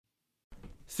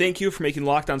Thank you for making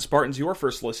Locked On Spartans your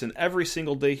first listen every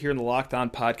single day here in the Locked On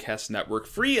Podcast Network,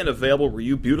 free and available where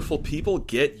you beautiful people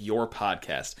get your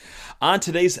podcast. On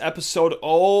today's episode,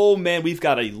 oh man, we've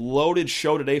got a loaded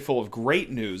show today full of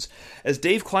great news, as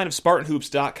Dave Klein of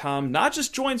SpartanHoops.com not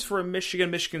just joins for a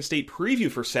Michigan State preview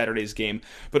for Saturday's game,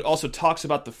 but also talks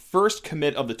about the first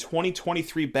commit of the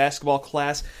 2023 basketball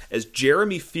class as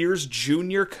Jeremy Fears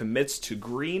Jr. commits to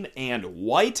green and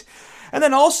white. And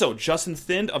then also, Justin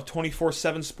Thind of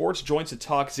 24/7 Sports joins to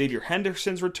talk Xavier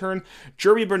Henderson's return,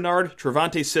 Jeremy Bernard,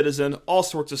 Trevante Citizen, all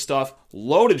sorts of stuff.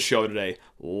 Loaded show today.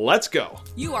 Let's go.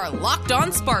 You are Locked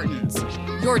On Spartans,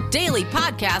 your daily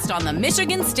podcast on the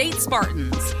Michigan State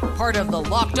Spartans, part of the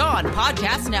Locked On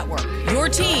Podcast Network, your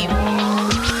team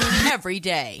every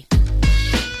day.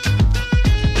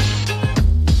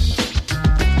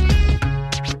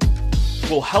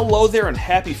 Well, hello there and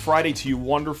happy Friday to you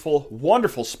wonderful,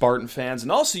 wonderful Spartan fans,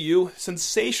 and also you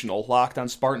sensational Locked On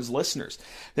Spartans listeners.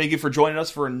 Thank you for joining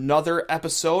us for another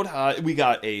episode. We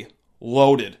got a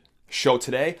loaded show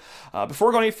today. Before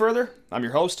we go any further, I'm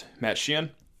your host, Matt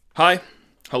Sheehan. Hi.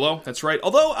 Hello, that's right.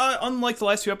 Although, unlike the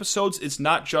last few episodes, it's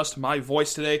not just my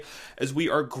voice today, as we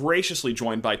are graciously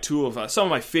joined by some of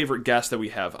my favorite guests that we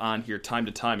have on here time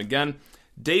to time again.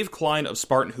 Dave Klein of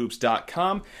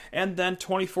SpartanHoops.com, and then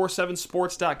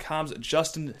 247sports.com's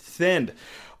Justin Thind.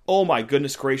 Oh my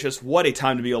goodness gracious, what a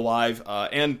time to be alive.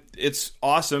 And it's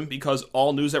awesome because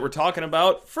all news that we're talking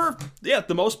about, for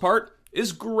the most part,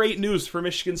 is great news for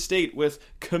Michigan State with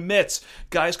commits,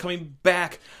 guys coming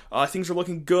back. Things are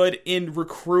looking good in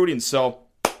recruiting, so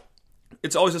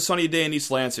it's always a sunny day in East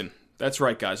Lansing. That's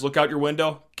right, guys. Look out your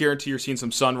window. Guarantee you're seeing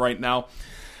some sun right now.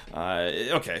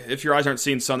 Okay, if your eyes aren't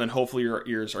seeing sun, then hopefully your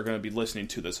ears are going to be listening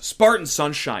to this Spartan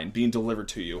sunshine being delivered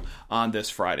to you on this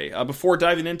Friday. Before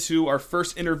diving into our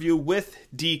first interview with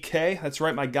DK, that's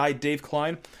right, my guy Dave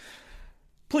Klein,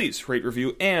 please rate,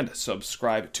 review, and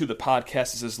subscribe to the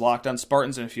podcast. This is Locked On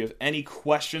Spartans, and if you have any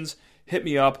questions, hit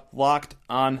me up,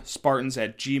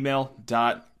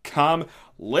 lockedonspartans@gmail.com.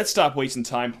 Let's stop wasting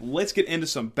time. Let's get into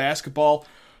some basketball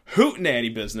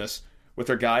hootenanny business with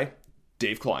our guy,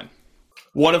 Dave Klein.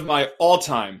 One of my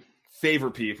all-time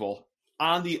favorite people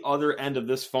on the other end of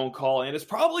this phone call, and it's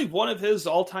probably one of his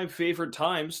all-time favorite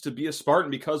times to be a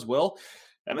Spartan because, well,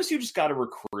 MSU just got a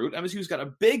recruit. MSU's got a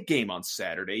big game on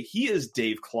Saturday. He is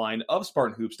Dave Klein of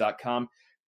SpartanHoops.com.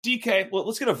 DK, well,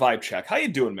 let's get a vibe check. How you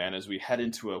doing, man, as we head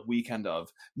into a weekend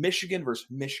of Michigan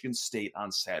versus Michigan State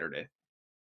on Saturday?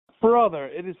 Brother,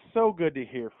 it is so good to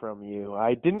hear from you.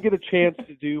 I didn't get a chance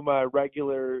to do my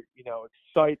regular,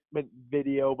 excitement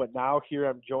video, but now here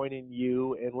I'm joining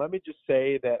you. And let me just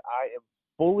say that I am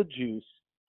full of juice.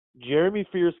 Jeremy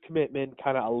Fears' commitment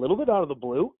kind of a little bit out of the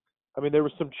blue. I mean, there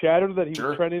was some chatter that he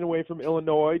was trending away from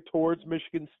Illinois towards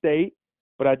Michigan State,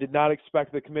 but I did not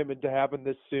expect the commitment to happen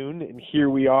this soon, and here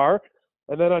we are.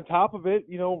 And then on top of it,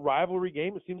 rivalry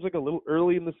game. It seems like a little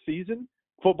early in the season.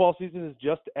 Football season has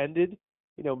just ended.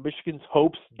 Michigan's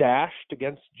hopes dashed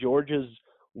against Georgia's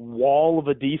wall of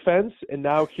a defense, and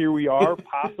now here we are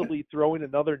possibly throwing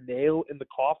another nail in the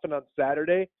coffin on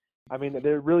Saturday. I mean,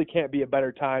 there really can't be a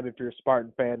better time if you're a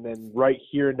Spartan fan than right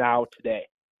here now today.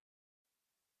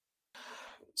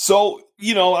 So,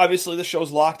 obviously the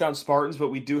show's Locked On Spartans, but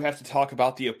we do have to talk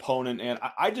about the opponent, and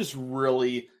I just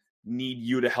really need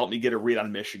you to help me get a read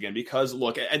on Michigan because,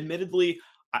 look, admittedly,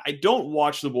 I don't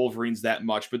watch the Wolverines that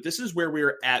much, but this is where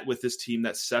we're at with this team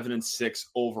that's 7-6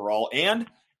 overall. And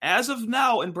as of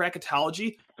now in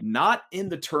bracketology, not in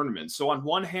the tournament. So on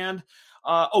one hand,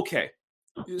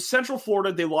 Central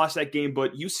Florida, they lost that game,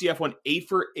 but UCF went 8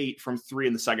 for 8 from 3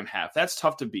 in the second half. That's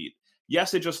tough to beat.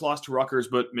 Yes, they just lost to Rutgers,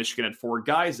 but Michigan had 4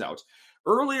 guys out.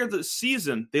 Earlier this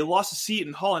season, they lost to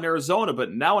Seton Hall in Arizona,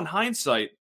 but now in hindsight,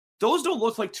 those don't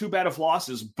look like too bad of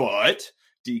losses. But,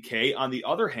 DK, on the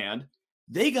other hand,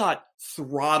 they got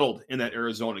throttled in that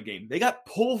Arizona game. They got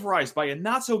pulverized by a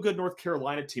not-so-good North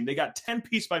Carolina team. They got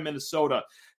 10-piece by Minnesota.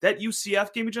 That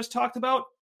UCF game we just talked about,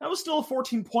 that was still a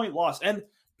 14-point loss. And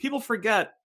people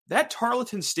forget, that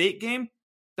Tarleton State game,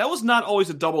 that was not always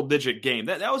a double-digit game.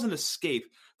 That was an escape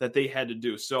that they had to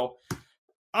do. So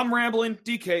I'm rambling.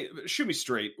 DK, shoot me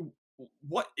straight.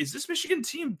 What is this Michigan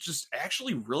team just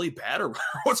actually really bad, or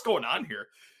what's going on here?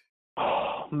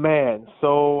 Oh, man,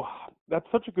 so that's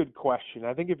such a good question.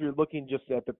 I think if you're looking just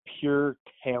at the pure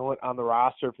talent on the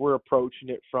roster, if we're approaching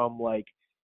it from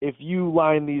if you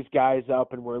line these guys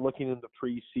up and we're looking in the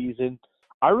preseason,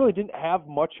 I really didn't have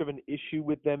much of an issue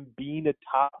with them being a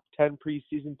top 10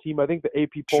 preseason team. I think the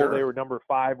AP poll, They were number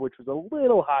 5, which was a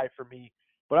little high for me.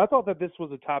 But I thought that this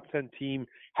was a top 10 team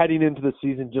heading into the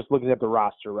season just looking at the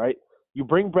roster, right? You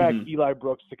bring back Mhm. Eli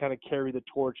Brooks to kind of carry the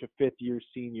torch of fifth-year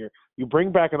senior. You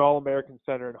bring back an All-American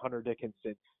center in Hunter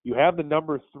Dickinson. You have the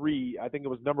number 3. I think it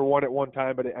was number 1 at one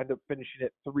time, but it ended up finishing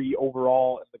at 3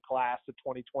 overall in the class of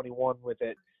 2021 with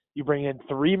it. You bring in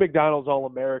 3 McDonald's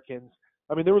All-Americans.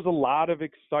 I mean, there was a lot of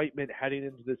excitement heading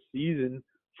into this season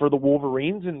for the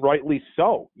Wolverines, and rightly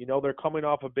so. You know, they're coming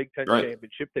off a Big Ten Right.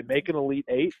 championship. They make an Elite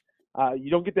Eight. You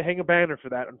don't get to hang a banner for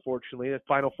that, unfortunately. The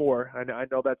Final Four. I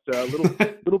know that's a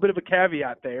little bit of a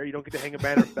caveat there. You don't get to hang a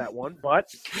banner for that one,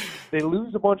 but they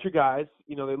lose a bunch of guys.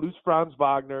 You know, they lose Franz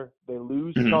Wagner, they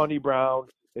lose Mhm. Shawnee Brown,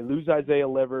 they lose Isaiah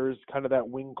Livers, kind of that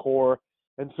wing core,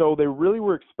 and so they really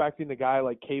were expecting a guy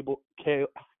like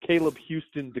Caleb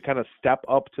Houston to kind of step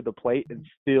up to the plate and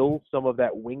fill some of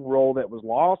that wing role that was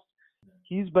lost.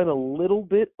 He's been a little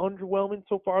bit underwhelming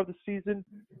so far this season.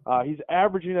 He's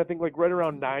averaging, I think, like right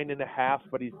around 9.5,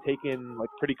 but he's taken like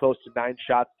pretty close to 9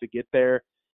 shots to get there.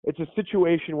 It's a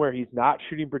situation where he's not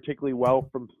shooting particularly well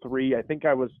from 3. I think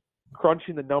I was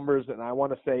crunching the numbers, and I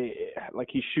want to say like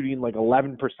he's shooting like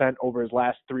 11% over his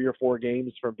last 3 or 4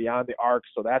 games from beyond the arc,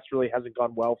 so that's really hasn't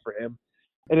gone well for him.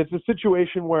 And it's a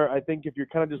situation where I think if you're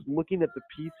kind of just looking at the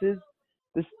pieces,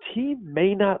 this team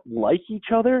may not like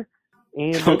each other.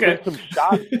 And there's been some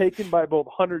shots taken by both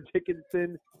Hunter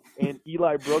Dickinson and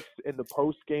Eli Brooks in the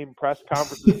post-game press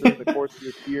conferences during the course of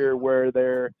this year where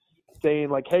they're saying,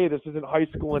 like, hey, this isn't high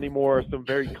school anymore, some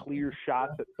very clear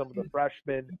shots at some of the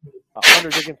freshmen.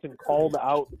 Hunter Dickinson called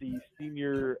out the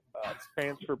senior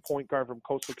transfer point guard from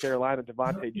Coastal Carolina,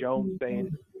 Devontae Jones, saying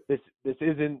this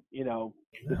isn't, you know,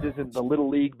 this isn't the little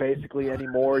league basically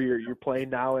anymore. You're playing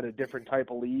now in a different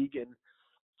type of league. And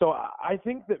so I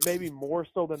think that maybe more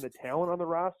so than the talent on the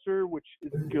roster, which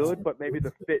is good, but maybe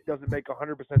the fit doesn't make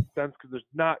 100% sense because there's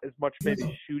not as much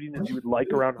maybe shooting as you would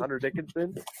like around Hunter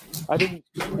Dickinson. I think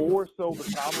more so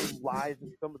the problem lies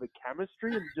in some of the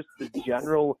chemistry and just the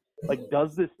general, like,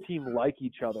 does this team like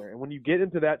each other? And when you get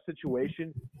into that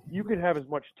situation, you can have as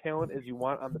much talent as you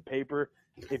want on the paper.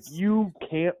 If you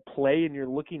can't play and you're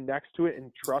looking next to it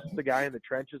and trust the guy in the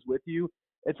trenches with you,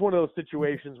 it's one of those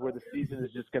situations where the season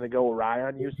is just going to go awry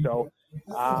on you. So,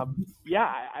 I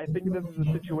think this is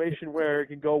a situation where it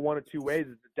can go one of two ways.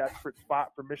 It's a desperate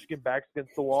spot for Michigan backs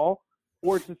against the wall,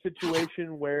 or it's a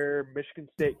situation where Michigan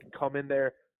State can come in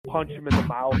there, punch him in the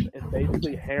mouth, and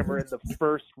basically hammer in the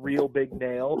first real big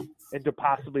nail into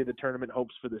possibly the tournament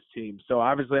hopes for this team. So,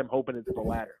 obviously, I'm hoping it's the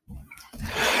latter.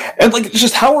 And like,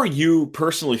 just how are you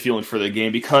personally feeling for the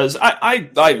game? Because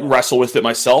I wrestle with it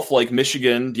myself. Like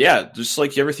Michigan, yeah, just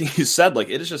like everything you said, like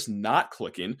it is just not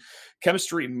clicking.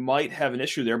 Chemistry might have an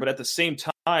issue there, but at the same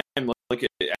time, like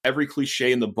every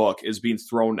cliche in the book is being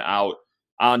thrown out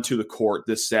onto the court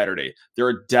this Saturday. They're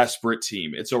a desperate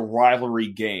team. It's a rivalry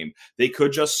game. They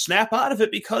could just snap out of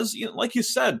it because, you know, like you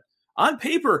said, on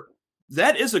paper,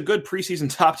 that is a good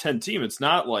preseason top 10 team. It's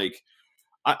not like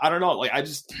I don't know. Like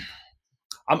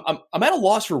I'm at a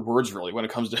loss for words really when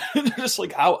it comes to just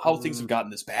like how things have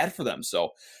gotten this bad for them. So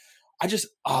I just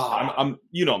I'm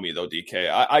you know me though, DK.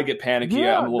 I get panicky.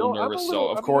 Yeah, I'm a little nervous. So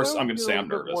of course I'm going to say I'm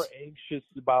nervous. More anxious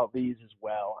about these as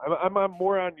well. I'm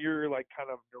more on your like kind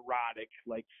of neurotic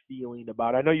like feeling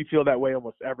about it. I know you feel that way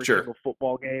almost every single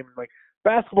football game. Like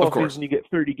basketball season, you get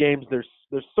 30 games. There's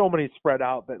so many spread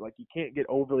out that like you can't get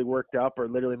overly worked up, or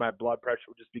literally my blood pressure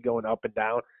would just be going up and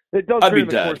down. It does I'd be during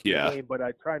the dead, course of the game, but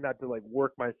I try not to like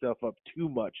work myself up too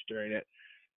much during it.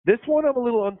 This one I'm a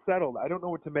little unsettled. I don't know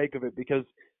what to make of it because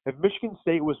if Michigan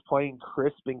State was playing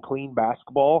crisp and clean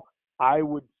basketball, I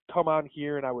would come on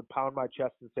here and I would pound my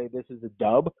chest and say this is a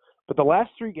dub. But the last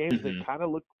 3 games, they kind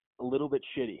of looked a little bit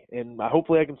shitty. And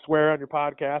hopefully I can swear on your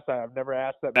podcast. I've never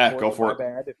asked that before. Go for it.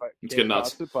 Bad if I Let's get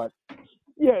nuts. But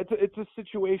yeah, it's a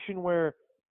situation where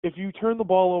if you turn the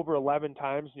ball over 11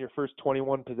 times in your first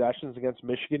 21 possessions against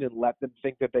Michigan and let them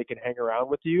think that they can hang around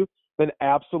with you, then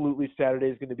absolutely Saturday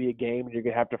is going to be a game and you're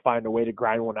going to have to find a way to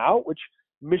grind one out, which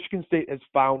Michigan State has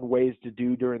found ways to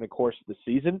do during the course of the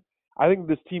season. I think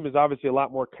this team is obviously a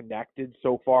lot more connected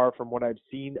so far from what I've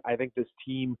seen. I think this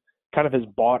team kind of has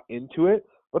bought into it,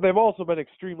 but they've also been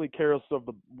extremely careless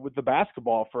with the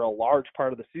basketball for a large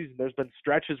part of the season. There's been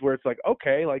stretches where it's like,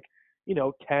 okay, like,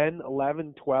 10,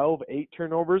 11, 12, 8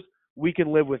 turnovers, we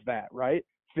can live with that, right?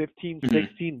 15,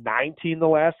 16, 19 the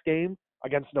last game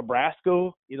against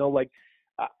Nebraska.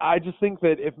 I just think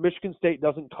that if Michigan State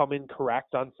doesn't come in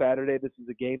correct on Saturday, this is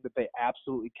a game that they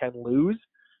absolutely can lose.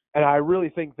 And I really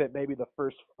think that maybe the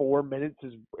first 4 minutes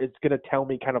it's going to tell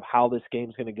me kind of how this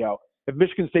game's going to go. If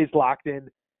Michigan State's locked in,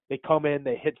 they come in,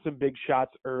 they hit some big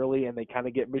shots early, and they kind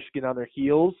of get Michigan on their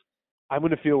heels, I'm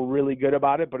going to feel really good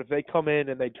about it. But if they come in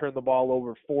and they turn the ball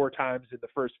over 4 times in the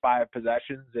first 5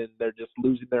 possessions and they're just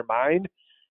losing their mind,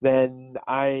 then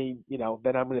I'm going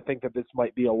to think that this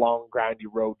might be a long, grindy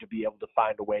road to be able to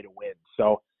find a way to win.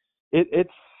 So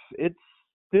it's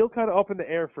still kind of up in the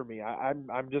air for me.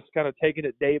 I'm just kind of taking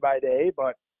it day by day,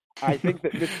 but I think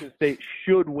that Michigan State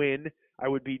should win. I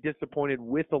would be disappointed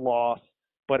with the loss,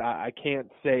 but I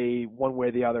can't say one way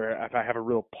or the other if I have a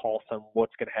real pulse on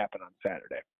what's going to happen on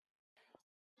Saturday.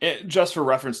 Just for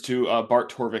reference to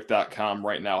BartTorvik.com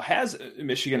right now, has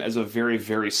Michigan as a very,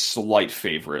 very slight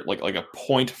favorite, like a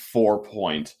 0.4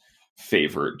 point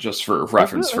favorite, just for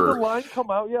reference. Has the line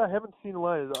come out? Yeah, I haven't seen the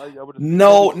line. I would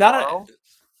not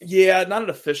an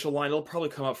official line. It'll probably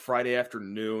come up Friday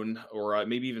afternoon or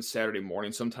maybe even Saturday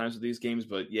morning sometimes with these games.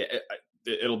 But yeah,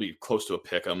 it'll be close to a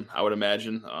pick 'em, I would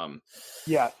imagine.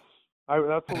 Yes,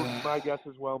 that's my guess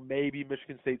as well. Maybe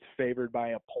Michigan State's favored by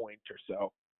a point or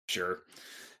so. Sure.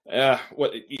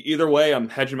 Either way, I'm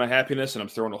hedging my happiness and I'm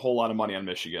throwing a whole lot of money on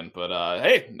Michigan. But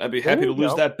hey, I'd be happy to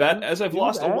lose that bet, as I've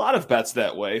lost a lot of bets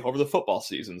that way over the football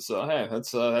season. So hey,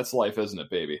 that's life, isn't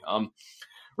it, baby?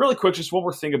 Really quick, just one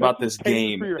more thing about this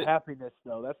game. For your happiness,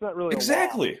 though, that's not really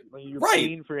exactly when you're right.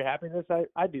 paying for your happiness.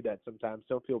 I do that sometimes.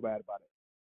 Don't feel bad about it.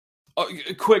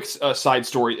 Quick side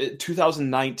story.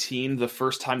 2019, the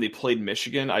first time they played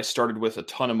Michigan, I started with a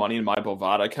ton of money in my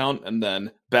Bovada account and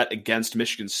then bet against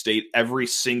Michigan State every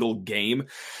single game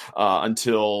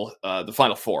until the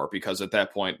Final Four, because at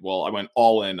that point, I went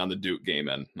all in on the Duke game,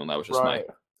 and that was just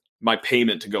my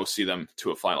payment to go see them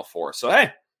to a Final Four. So,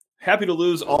 hey, happy to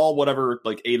lose all whatever,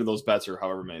 like 8 of those bets or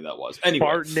however many that was. Anyway,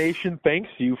 Spartan Nation thanks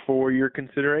you for your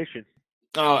consideration.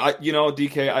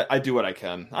 DK, I do what I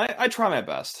can. I try my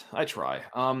best. I try.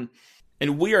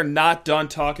 And we are not done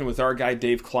talking with our guy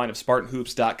Dave Klein of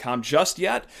SpartanHoops.com just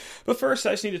yet. But first,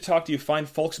 I just need to talk to you fine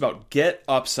folks about Get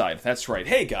Upside. That's right.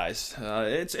 Hey guys,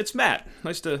 it's Matt.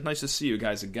 Nice to see you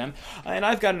guys again. And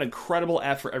I've got an incredible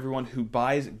app for everyone who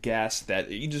buys gas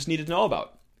that you just need to know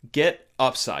about. Get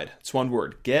Upside. It's one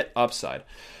word. Get Upside.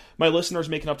 My listeners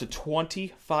making up to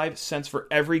 25 cents for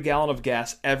every gallon of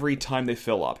gas every time they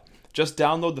fill up. Just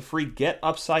download the free Get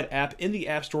Upside app in the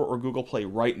App Store or Google Play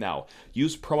right now.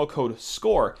 Use promo code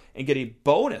SCORE and get a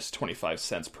bonus 25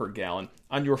 cents per gallon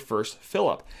on your first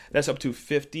fill-up. That's up to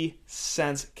 50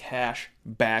 cents cash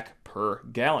back per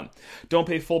gallon. Don't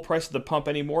pay full price at the pump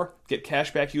anymore. Get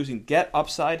cash back using Get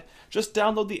Upside. Just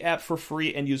download the app for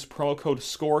free and use promo code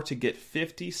SCORE to get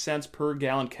 50 cents per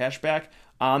gallon cash back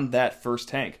on that first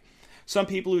tank. Some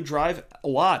people who drive a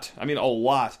lot,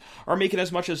 are making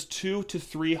as much as $200 to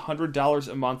 $300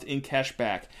 a month in cash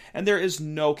back. And there is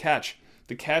no catch.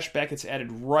 The cash back gets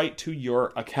added right to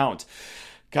your account.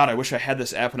 God, I wish I had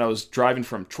this app when I was driving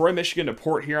from Troy, Michigan to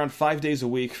Port Huron 5 days a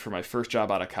week for my first job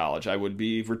out of college. I would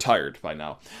be retired by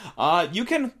now. You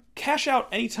can cash out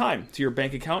anytime to your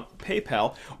bank account,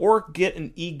 PayPal, or get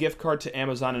an e-gift card to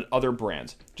Amazon and other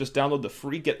brands. Just download the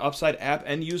free Get Upside app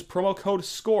and use promo code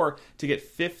SCORE to get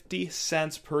 50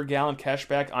 cents per gallon cash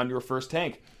back on your first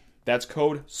tank. That's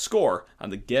code SCORE on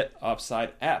the Get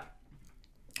Upside app.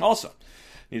 Also,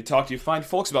 I need to talk to you fine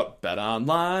folks about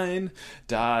BetOnline.ag.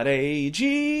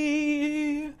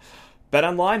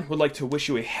 BetOnline would like to wish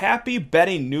you a happy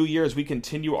betting new year as we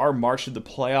continue our march to the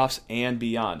playoffs and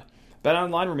beyond.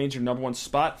 BetOnline remains your number one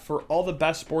spot for all the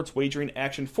best sports wagering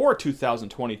action for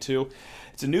 2022.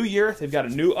 It's a new year. They've got a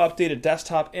new updated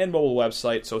desktop and mobile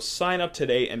website, so sign up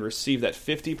today and receive that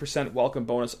 50% welcome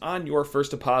bonus on your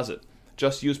first deposit.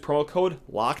 Just use promo code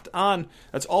LOCKEDON.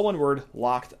 That's all one word,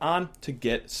 locked on, to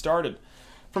get started.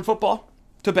 From football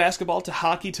to basketball to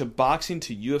hockey to boxing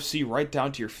to UFC, right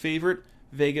down to your favorite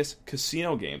Vegas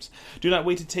casino games. Do not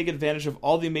wait to take advantage of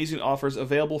all the amazing offers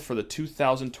available for the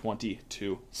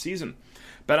 2022 season.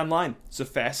 BetOnline is the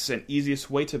fastest and easiest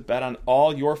way to bet on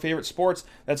all your favorite sports.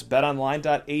 That's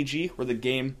betonline.ag, where the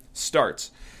game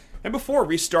starts. And before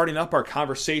restarting up our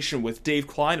conversation with Dave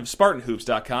Klein of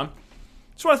SpartanHoops.com, I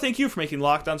just want to thank you for making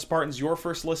Locked On Spartans your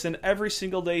first listen every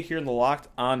single day here in the Locked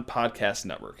On Podcast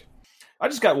Network. I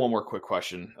just got one more quick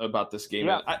question about this game.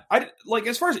 Yeah. I like,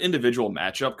 as far as individual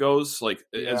matchup goes,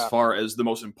 as far as the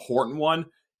most important one,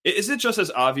 is it just as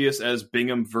obvious as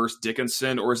Bingham versus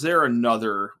Dickinson, or is there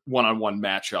another one-on-one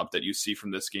matchup that you see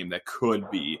from this game that could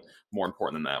be more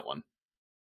important than that one?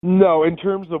 No, in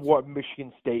terms of what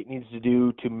Michigan State needs to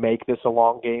do to make this a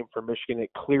long game for Michigan,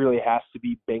 it clearly has to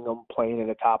be Bingham playing at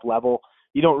a top level.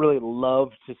 You don't really love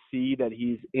to see that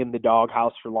he's in the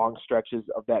doghouse for long stretches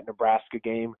of that Nebraska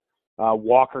game.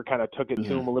 Walker kind of took it to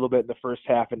him a little bit in the first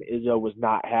half, and Izzo was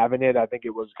not having it. I think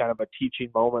it was kind of a teaching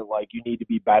moment, like you need to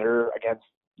be better against,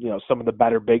 some of the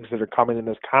better bigs that are coming in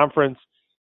this conference.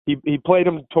 he played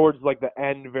him towards like the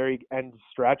very end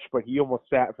stretch, but he almost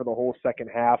sat for the whole second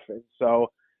half. And so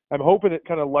I'm hoping it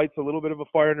kind of lights a little bit of a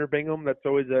fire under Bingham. That's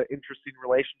always an interesting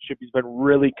relationship. He's been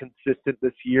really consistent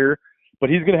this year, but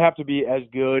he's going to have to be as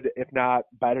good, if not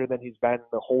better, than he's been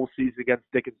the whole season against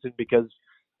Dickinson, because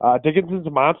Dickinson's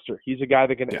a monster. He's a guy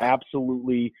that can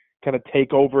absolutely kind of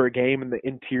take over a game in the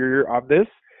interior of this.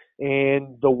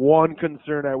 And the one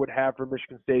concern I would have for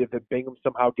Michigan State, if Bingham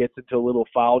somehow gets into a little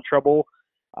foul trouble,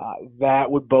 that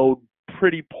would bode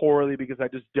pretty poorly, because I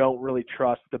just don't really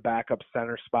trust the backup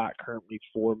center spot currently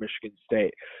for Michigan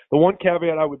State. The one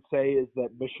caveat I would say is that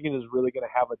Michigan is really going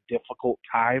to have a difficult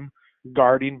time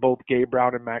guarding both Gabe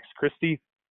Brown and Max Christie.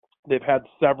 They've had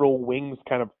several wings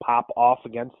kind of pop off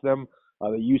against them.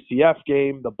 The UCF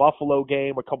game, the Buffalo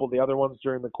game, a couple of the other ones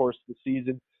during the course of the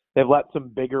season. They've let some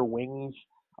bigger wings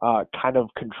kind of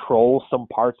control some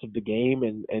parts of the game,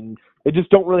 and they just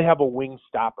don't really have a wing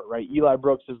stopper, right? Eli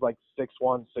Brooks is like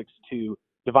 6'1", 6'2".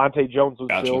 Devontae Jones was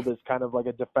billed as kind of like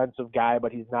a defensive guy,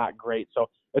 but he's not great. So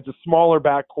it's a smaller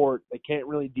backcourt. They can't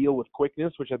really deal with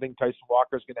quickness, which I think Tyson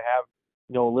Walker is going to have,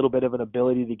 a little bit of an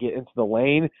ability to get into the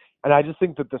lane. And I just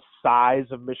think that the size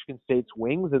of Michigan State's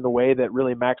wings and the way that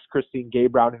really Max Christie and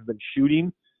Gabe Brown have been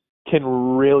shooting can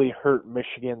really hurt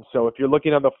Michigan. So if you're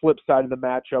looking on the flip side of the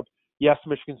matchup, yes,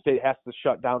 Michigan State has to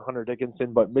shut down Hunter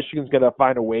Dickinson, but Michigan's going to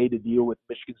find a way to deal with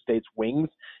Michigan State's wings.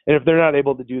 And if they're not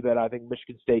able to do that, I think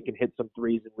Michigan State can hit some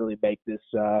threes and really make this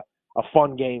a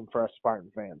fun game for us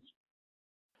Spartan fans.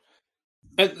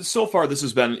 And so far, this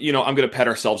has been, I'm going to pat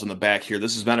ourselves on the back here.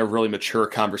 This has been a really mature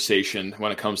conversation when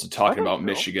it comes to talking about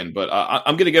Michigan, but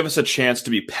I'm going to give us a chance to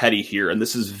be petty here. And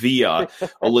this is via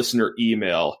a listener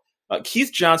email.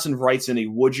 Keith Johnson writes in a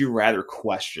would you rather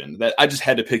question that I just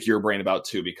had to pick your brain about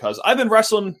too, because I've been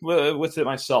wrestling with it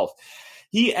myself.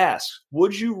 He asks,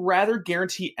 would you rather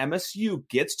guarantee MSU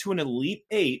gets to an Elite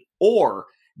Eight or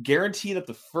guarantee that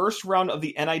the first round of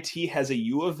the NIT has a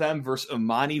U of M versus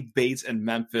Imani Bates and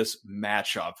Memphis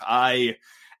matchup? I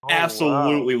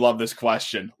absolutely love this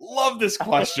question. Love this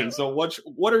question. So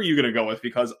what are you going to go with?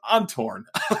 Because I'm torn.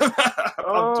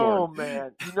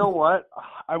 Man. You know what?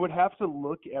 I would have to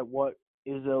look at what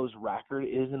Izzo's record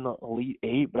is in the Elite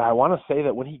Eight, but I want to say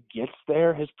that when he gets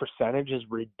there, his percentage is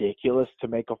ridiculous to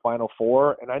make a Final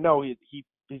Four. And I know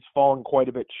he's fallen quite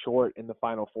a bit short in the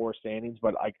Final Four standings,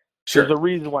 but there's a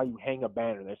reason why you hang a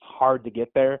banner. It's hard to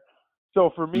get there.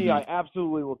 So for me, I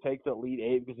absolutely will take the Elite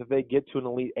Eight, because if they get to an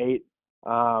Elite Eight,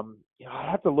 I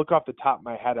have to look off the top of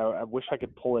my head. I wish I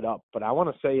could pull it up, but I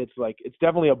want to say it's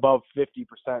definitely above 50%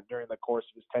 during the course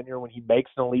of his tenure. When he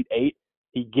makes an Elite Eight,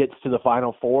 he gets to the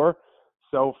Final Four.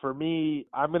 So for me,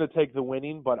 I'm going to take the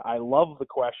winning, but I love the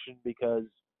question because,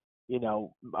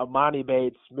 Imani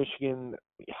Bates, Michigan,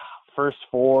 first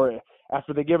four,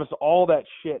 after they give us all that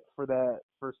shit for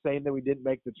saying that we didn't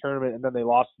make the tournament and then they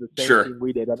lost to the same team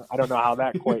we did. I don't know how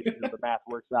that quite the math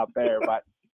works out there, but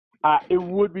it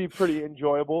would be pretty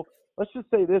enjoyable. Let's just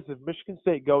say this: if Michigan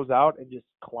State goes out and just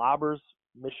clobbers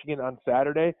Michigan on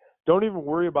Saturday, don't even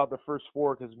worry about the first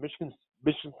four, because Michigan's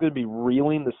going to be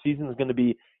reeling. The season's going to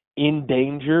be in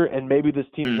danger, and maybe this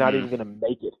team's not even going to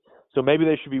make it. So maybe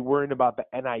they should be worrying about the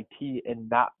NIT and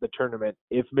not the tournament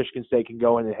if Michigan State can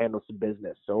go in and handle some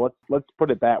business. So let's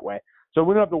put it that way. So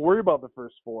we don't have to worry about the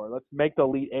first four. Let's make the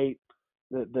Elite Eight.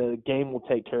 The game will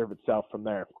take care of itself from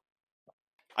there.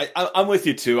 I'm with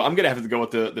you too. I'm gonna have to go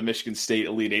with the Michigan State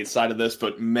Elite Eight side of this,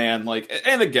 but man,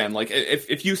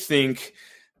 if you think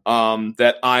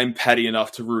that I'm petty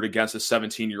enough to root against a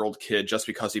 17-year-old kid just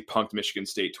because he punked Michigan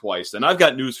State twice, then I've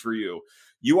got news for you.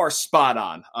 You are spot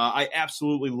on. I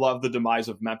absolutely love the demise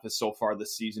of Memphis so far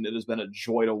this season. It has been a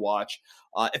joy to watch.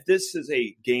 If this is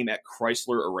a game at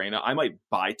Chrysler Arena, I might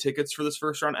buy tickets for this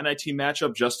first round NIT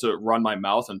matchup just to run my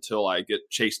mouth until I get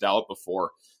chased out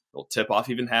before the tip-off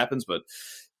even happens. But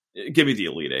give me the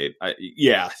Elite Eight.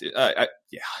 Yeah.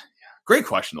 Great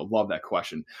question, though. Love that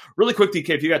question. Really quick, DK,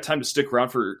 if you got time to stick around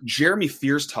for Jeremy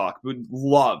Fears talk, would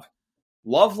love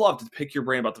to pick your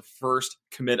brain about the first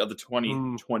commit of the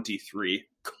 2023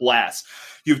 class.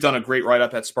 You've done a great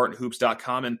write-up at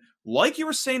SpartanHoops.com, and like you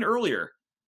were saying earlier,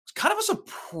 it's kind of a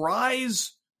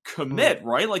surprise commit,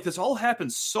 right? Like, this all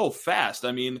happened so fast.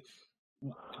 I mean,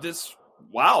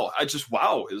 wow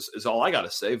is all I got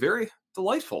to say. Very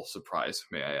delightful surprise,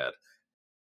 may I add.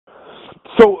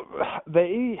 So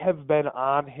they have been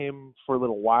on him for a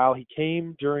little while. He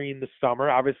came during the summer.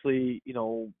 Obviously,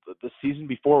 the season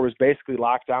before was basically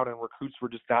locked down, and recruits were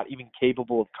just not even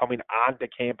capable of coming onto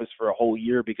campus for a whole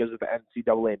year because of the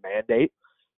NCAA mandate.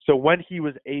 So when he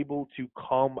was able to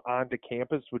come onto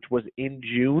campus, which was in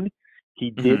June,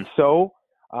 he did so.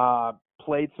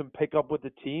 played some pickup with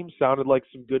the team, sounded like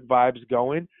some good vibes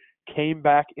going, came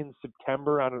back in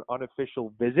September on an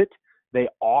unofficial visit. They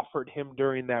offered him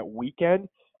during that weekend,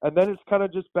 and then it's kind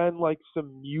of just been like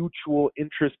some mutual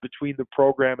interest between the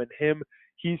program and him.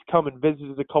 He's come and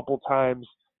visited a couple times.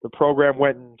 The program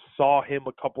went and saw him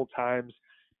a couple times.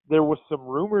 There was some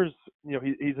rumors,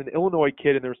 he's an Illinois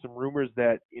kid, and there were some rumors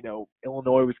that,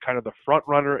 Illinois was kind of the front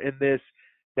runner in this.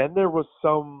 Then there was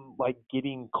some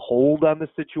getting cold on the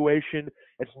situation.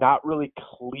 It's not really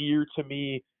clear to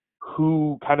me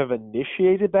who kind of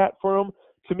initiated that for him.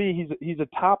 To me, he's a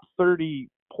top 30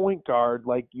 point guard.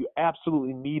 You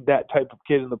absolutely need that type of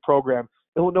kid in the program.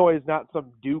 Illinois is not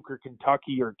some Duke or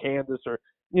Kentucky or Kansas or,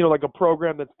 a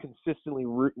program that's consistently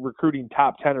recruiting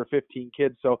top 10 or 15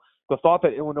 kids. So the thought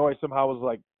that Illinois somehow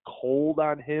was cold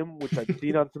on him, which I've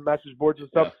seen on some message boards and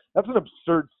stuff, that's an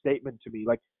absurd statement to me.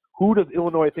 Who does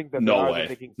Illinois think that no they way. are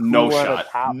thinking No cool shot.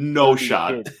 Top No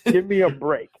shot. Kid? Give me a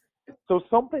break. So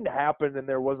something happened, and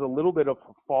there was a little bit of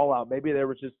fallout. Maybe there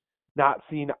was just not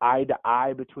seeing eye to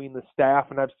eye between the staff.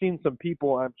 And I've seen some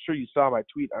people, I'm sure you saw my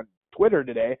tweet on Twitter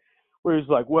today, where he's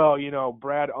like, well,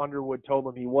 Brad Underwood told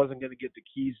him he wasn't going to get the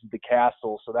keys to the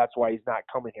castle, so that's why he's not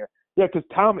coming here. Yeah, because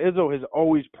Tom Izzo has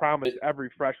always promised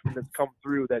every freshman that's come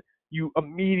through that you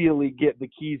immediately get the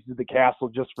keys to the castle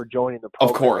just for joining the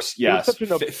program. Of course, yes.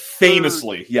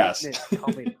 Famously, yes.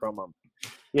 Coming from him,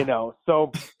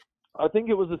 So I think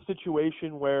it was a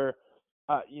situation where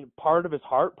part of his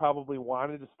heart probably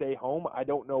wanted to stay home. I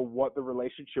don't know what the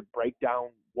relationship breakdown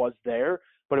was there,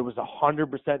 but it was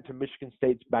 100% to Michigan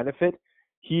State's benefit.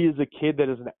 He is a kid that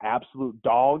is an absolute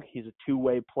dog. He's a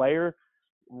two-way player,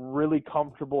 really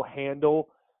comfortable handle,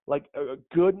 a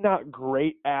good, not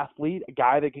great athlete, a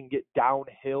guy that can get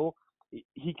downhill.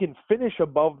 He can finish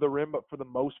above the rim, but for the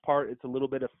most part, it's a little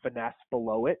bit of finesse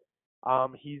below it.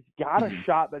 He's got a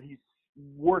shot that he's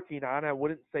working on. I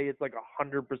wouldn't say it's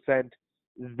 100%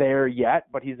 there yet,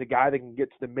 but he's a guy that can get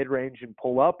to the mid-range and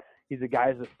pull up. He's a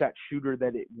guy who's a set shooter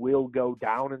that it will go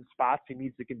down in spots. He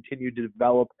needs to continue to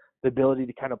develop the ability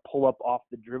to kind of pull up off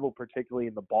the dribble, particularly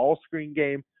in the ball screen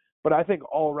game. But I think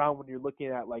all around when you're looking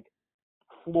at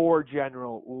floor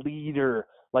general, leader,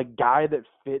 guy that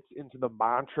fits into the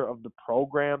mantra of the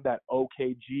program, that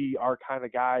OKG, our kind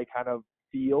of guy kind of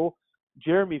feel,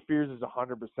 Jeremy Fears is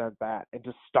 100% that. And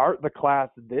to start the class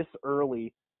this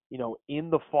early, in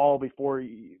the fall before,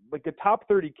 the top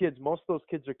 30 kids, most of those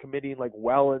kids are committing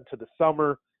well into the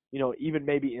summer, even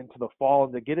maybe into the fall.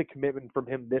 And to get a commitment from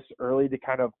him this early to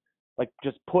kind of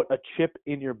just put a chip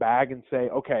in your bag and say,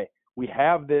 okay, we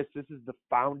have this. This is the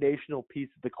foundational piece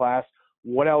of the class.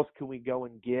 What else can we go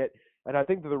and get? And I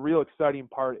think that the real exciting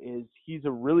part is he's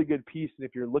a really good piece. And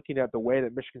if you're looking at the way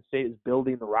that Michigan State is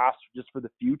building the roster just for the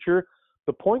future,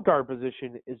 the point guard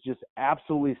position is just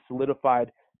absolutely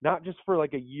solidified, not just for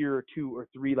a year or two or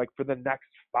three, for the next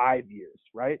 5 years,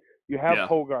 right? You have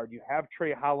Hogard, you have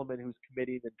Trey Holloman, who's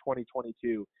committing in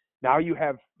 2022. Now you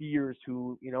have Fears,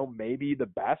 who, may be the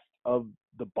best of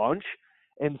the bunch.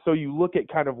 And so you look at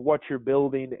kind of what you're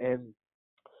building, and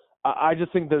I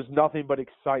just think there's nothing but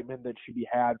excitement that should be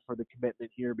had for the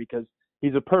commitment here, because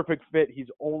he's a perfect fit. He's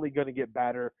only going to get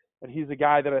better. And he's a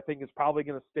guy that I think is probably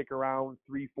going to stick around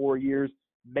 3-4 years.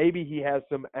 Maybe he has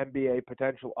some NBA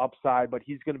potential upside, but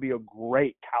he's going to be a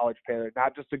great college player,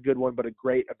 not just a good one, but a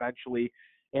great eventually.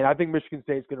 And I think Michigan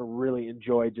State's going to really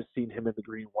enjoy just seeing him in the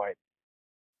green-white.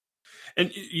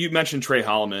 And you mentioned Trey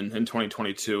Holloman in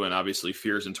 2022 and obviously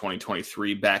Fears in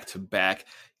 2023, back-to-back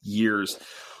years.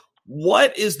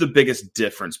 What is the biggest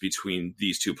difference between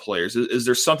these two players? Is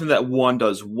there something that one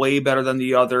does way better than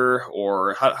the other,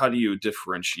 or how do you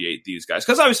differentiate these guys?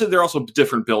 Because obviously they're also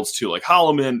different builds too.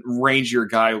 Holloman, rangier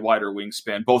guy, wider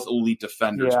wingspan, both elite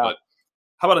defenders. Yeah. But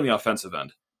how about on the offensive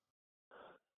end?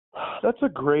 That's a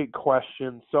great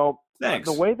question. So thanks.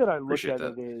 The way that I look at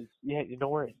it is, no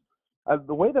worries.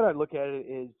 The way that I look at it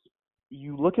is,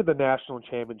 you look at the national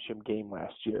championship game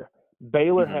last year.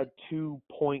 Baylor had 2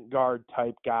 point guard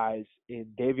type guys in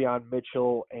Davion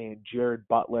Mitchell and Jared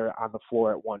Butler on the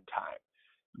floor at one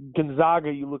time.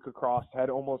 Gonzaga, you look across, had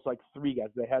almost 3 guys.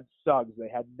 They had Suggs, they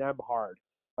had Nembhard.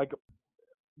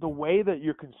 The way that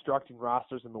you're constructing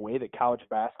rosters and the way that college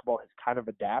basketball has kind of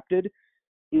adapted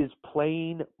is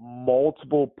playing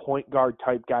multiple point guard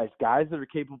type guys that are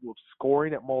capable of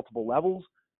scoring at multiple levels,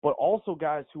 but also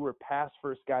guys who are pass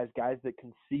first guys that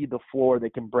can see the floor, they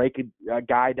can break a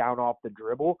guy down off the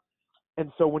dribble.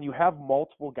 And so when you have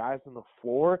multiple guys on the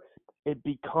floor, it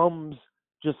becomes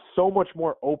just so much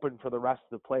more open for the rest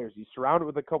of the players. You surround it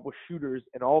with a couple shooters,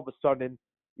 and all of a sudden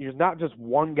there's not just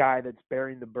one guy that's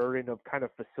bearing the burden of kind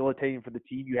of facilitating for the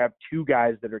team. You have two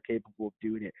guys that are capable of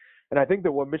doing it. And I think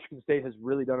that what Michigan State has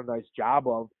really done a nice job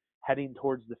of heading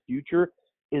towards the future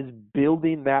is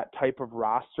building that type of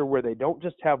roster where they don't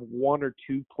just have one or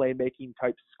two playmaking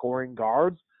type scoring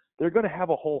guards. They're going to have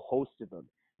a whole host of them.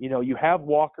 You have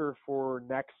Walker for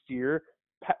next year,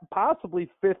 possibly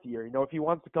fifth year. If he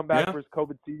wants to come back for his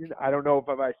COVID season, I don't know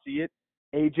if I see it.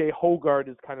 AJ Hoggard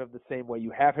is kind of the same way.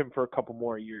 You have him for a couple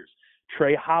more years.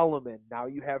 Trey Holloman. Now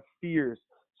you have Fears.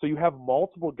 So you have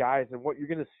multiple guys, and what you're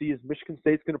going to see is Michigan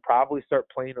State's going to probably start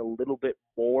playing a little bit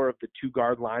more of the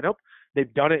two-guard lineup.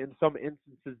 They've done it in some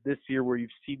instances this year where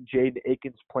you've seen Jaden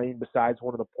Akins playing besides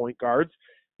one of the point guards,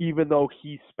 even though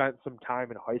he spent some time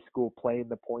in high school playing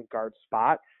the point guard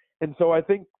spot. And so I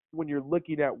think when you're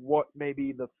looking at what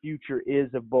maybe the future is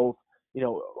of both,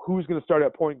 who's going to start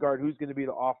at point guard, who's going to be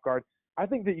the off guard, I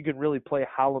think that you can really play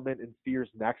Holloman and Fears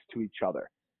next to each other.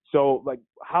 So, like,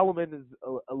 Holloman is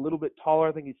a little bit taller.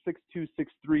 I think he's 6'2",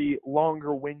 6'3",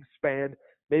 longer wingspan,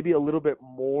 maybe a little bit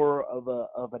more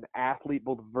of an athlete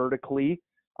both vertically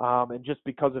and just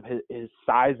because of his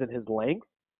size and his length.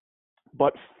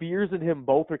 But Fears and him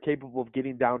both are capable of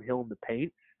getting downhill in the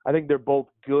paint. I think they're both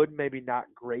good, maybe not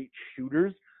great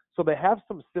shooters. So they have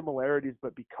some similarities,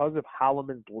 but because of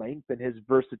Holloman's length and his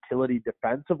versatility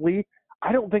defensively,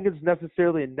 I don't think it's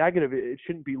necessarily a negative. It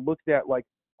shouldn't be looked at like,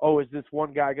 oh, is this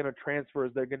one guy going to transfer?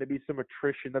 Is there going to be some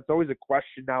attrition? That's always a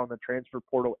question now in the transfer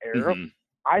portal era. Mm-hmm.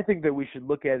 I think that we should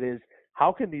look at is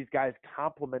how can these guys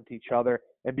complement each other?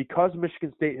 And because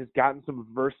Michigan State has gotten some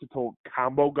versatile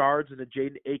combo guards in a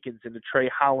Jaden Akins and a Trey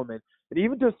Holloman, and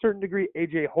even to a certain degree,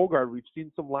 AJ Hoggard, we've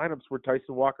seen some lineups where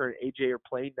Tyson Walker and AJ are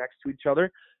playing next to each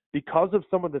other. Because of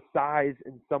some of the size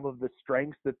and some of the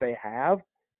strengths that they have,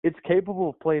 it's capable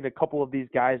of playing a couple of these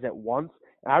guys at once.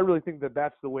 And I really think that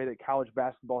that's the way that college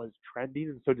basketball is trending.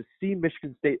 And so to see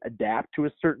Michigan State adapt to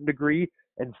a certain degree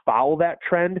and follow that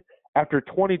trend after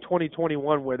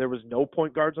 2020-21 where there was no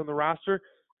point guards on the roster,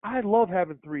 I love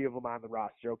having three of them on the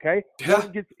roster, okay? Yeah.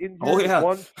 One gets injured,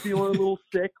 one's feeling a little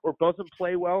sick or doesn't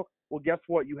play well. Well, guess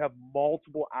what? You have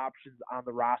multiple options on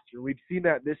the roster. We've seen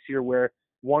that this year where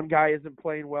one guy isn't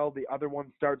playing well, the other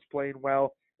one starts playing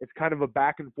well. It's kind of a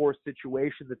back-and-forth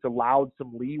situation that's allowed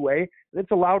some leeway, and it's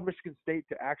allowed Michigan State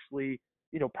to actually,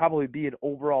 probably be an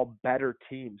overall better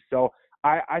team. So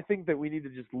I think that we need to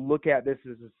just look at this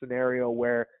as a scenario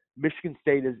where Michigan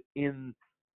State is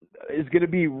going to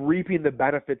be reaping the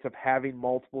benefits of having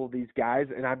multiple of these guys,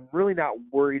 and I'm really not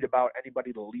worried about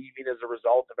anybody leaving as a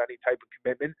result of any type of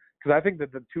commitment because I think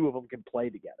that the two of them can play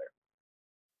together.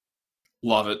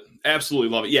 Love it. Absolutely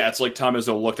love it. Yeah, it's like Tom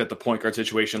Izzo looked at the point guard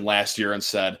situation last year and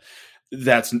said,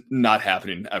 that's not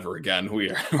happening ever again.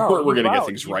 We're going to get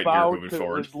things right here moving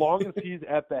forward. As long as he's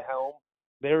at the helm,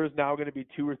 there is now going to be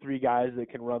two or three guys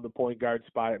that can run the point guard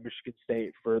spot at Michigan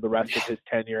State for the rest of his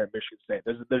tenure at Michigan State.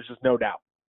 There's just no doubt.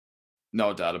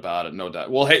 No doubt about it. No doubt.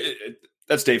 Well, hey,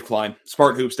 that's Dave Klein,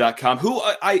 SpartanHoops.com, who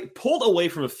I pulled away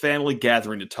from a family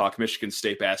gathering to talk Michigan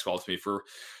State basketball with me for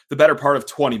the better part of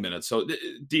 20 minutes. So,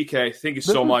 DK, thank you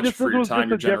so much for your time,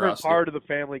 your generosity. This is a different part of the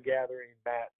family gathering,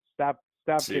 Matt.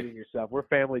 Stop kidding yourself. We're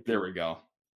family too. There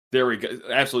we go.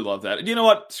 Absolutely love that. And you know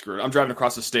what? Screw it. I'm driving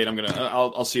across the state.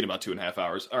 I'll see you in about 2.5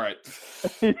 hours. All right.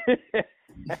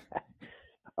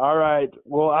 All right.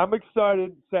 Well, I'm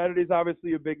excited. Saturday's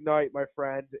obviously a big night, my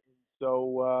friend.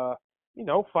 So,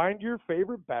 find your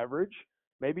favorite beverage.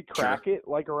 Maybe crack it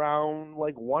around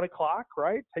 1 o'clock,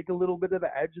 right? Take a little bit of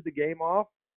the edge of the game off.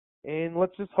 And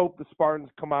let's just hope the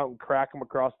Spartans come out and crack them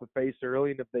across the face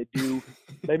early. And if they do,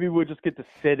 maybe we'll just get to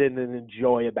sit in and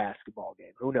enjoy a basketball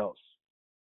game. Who knows?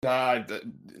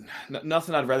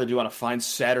 Nothing I'd rather do on a fine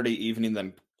Saturday evening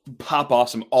than pop off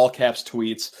some all caps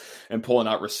tweets and pulling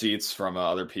out receipts from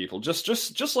other people.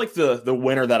 Just like the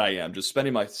winner that I am, just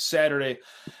spending my Saturday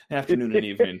afternoon and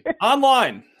evening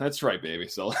online. That's right, baby.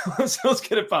 So let's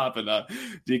get it popping.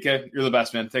 DK, you're the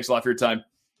best, man. Thanks a lot for your time.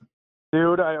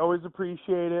 Dude, I always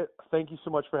appreciate it. Thank you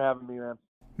so much for having me, man.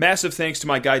 Massive thanks to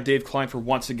my guy Dave Klein for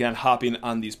once again hopping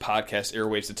on these podcast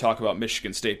airwaves to talk about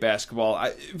Michigan State basketball.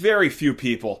 Very few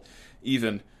people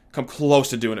even come close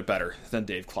to doing it better than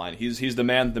Dave Klein. He's the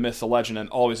man, the myth, the legend, and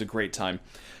always a great time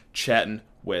chatting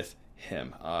with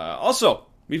him. Also,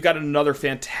 we've got another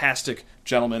fantastic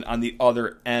gentleman on the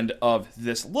other end of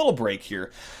this little break here.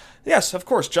 Yes, of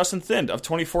course, Justin Thind of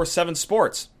 24/7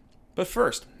 Sports. But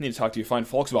first, I need to talk to you fine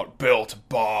folks about Built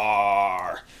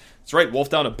Bar. That's right, wolf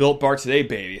down a Built Bar today,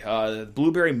 baby.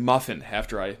 Blueberry muffin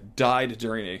after I died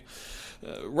during a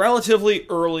relatively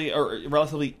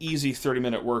easy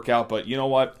 30-minute workout. But you know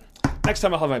what? next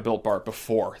time I'll have my Built Bar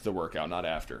before the workout, not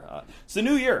after. It's the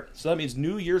new year, so that means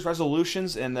New Year's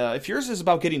resolutions. And if yours is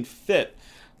about getting fit,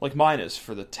 like mine is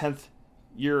for the 10th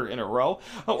year in a row,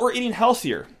 or eating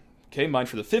healthier, okay, mine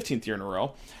for the 15th year in a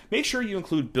row, make sure you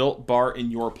include Built Bar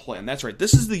in your plan. That's right,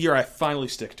 this is the year I finally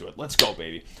stick to it. Let's go,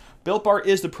 baby. Built Bar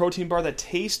is the protein bar that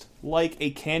tastes like a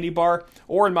candy bar,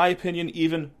 or in my opinion,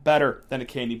 even better than a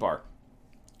candy bar.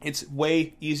 It's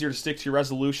way easier to stick to your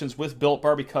resolutions with Built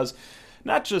Bar because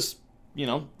not just,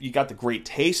 you got the great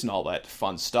taste and all that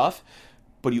fun stuff,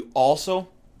 but you also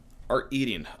are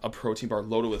eating a protein bar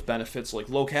loaded with benefits like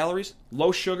low calories,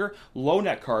 low sugar, low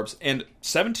net carbs, and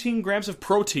 17 grams of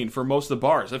protein for most of the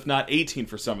bars, if not 18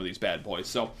 for some of these bad boys.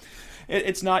 So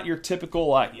it's not your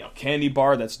typical candy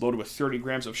bar that's loaded with 30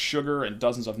 grams of sugar and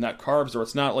dozens of net carbs, or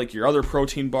it's not like your other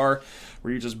protein bar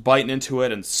where you're just biting into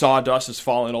it and sawdust is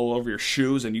falling all over your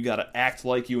shoes and you got to act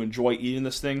like you enjoy eating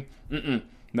this thing.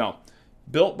 No.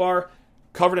 Built Bar,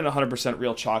 covered in 100%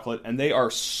 real chocolate, and they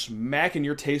are smacking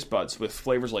your taste buds with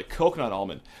flavors like coconut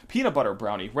almond, peanut butter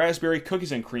brownie, raspberry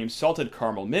cookies and cream, salted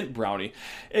caramel, mint brownie.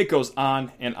 It goes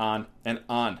on and on and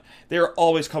on. They are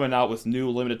always coming out with new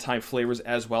limited time flavors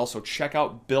as well, so check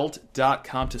out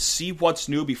Built.com to see what's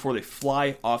new before they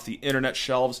fly off the internet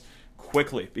shelves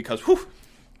quickly, because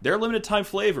their limited time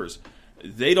flavors,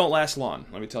 they don't last long,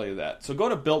 let me tell you that. So go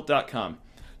to Built.com,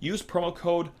 use promo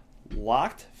code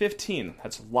LOCKED15,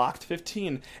 that's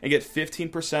LOCKED15, and get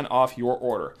 15% off your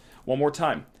order. One more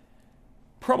time,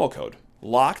 promo code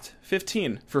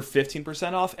LOCKED15 for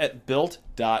 15% off at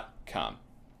Built.com.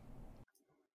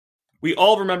 We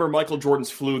all remember Michael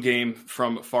Jordan's flu game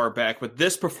from far back, but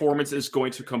this performance is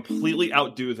going to completely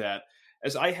outdo that,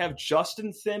 as I have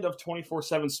Justin Thind of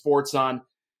 24/7 Sports on,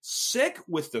 sick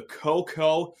with the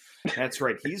cocoa. That's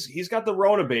right. He's got the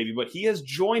Rona, baby, but he has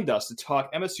joined us to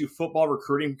talk MSU football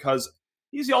recruiting because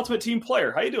he's the ultimate team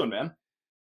player. How you doing, man?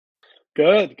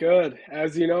 Good.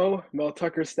 As you know, Mel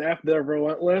Tucker's staff, they're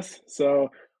relentless, so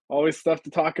always stuff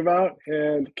to talk about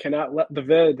and cannot let the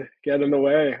vid get in the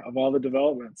way of all the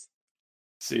developments.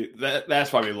 See,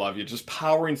 that's why we love you. Just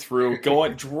powering through,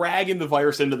 dragging the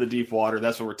virus into the deep water.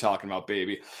 That's what we're talking about,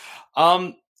 baby.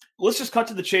 Let's just cut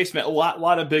to the chase, man. A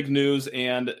lot of big news,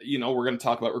 and we're going to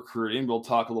talk about recruiting. We'll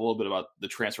talk a little bit about the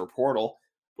transfer portal,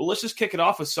 but let's just kick it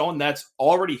off with someone that's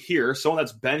already here, someone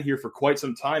that's been here for quite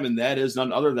some time, and that is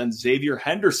none other than Xavier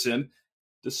Henderson.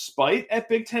 Despite at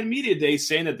Big Ten Media Day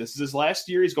saying that this is his last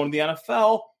year, he's going to the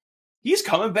NFL, he's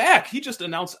coming back. He just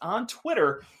announced on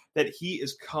Twitter that he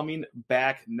is coming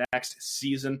back next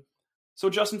season. So,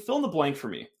 Justin, fill in the blank for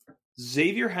me.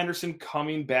 Xavier Henderson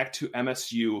coming back to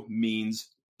MSU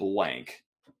means blank.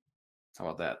 How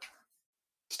about that?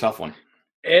 It's a tough one.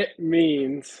 It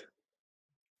means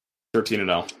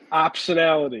 13-0.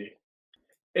 Optionality.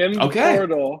 In the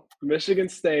portal, Michigan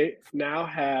State now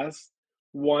has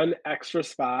one extra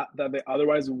spot that they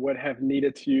otherwise would have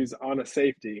needed to use on a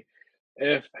safety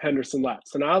if Henderson left.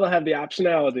 So now they'll have the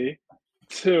optionality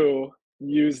to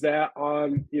use that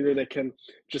on either they can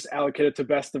just allocate it to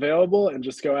best available and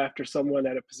just go after someone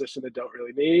at a position they don't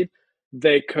really need.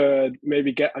 They could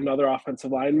maybe get another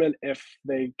offensive lineman if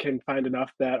they can find enough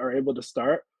that are able to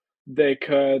start. They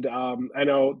could, I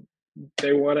know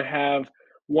they want to have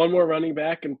one more running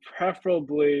back, and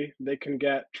preferably they can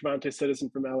get Trevante Citizen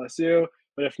from LSU,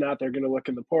 but if not, they're going to look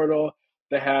in the portal.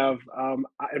 They have,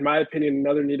 in my opinion,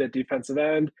 another need at defensive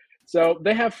end. So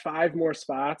they have 5 more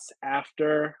spots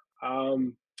after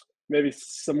maybe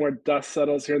some more dust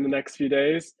settles here in the next few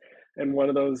days. And one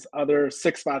of those other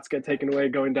 6 spots get taken away,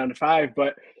 going down to 5.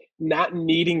 But not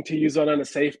needing to use one on a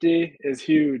safety is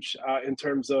huge in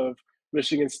terms of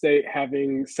Michigan State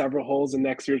having several holes in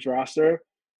next year's roster,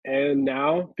 and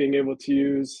now being able to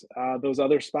use those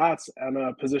other spots on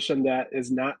a position that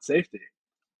is not safety.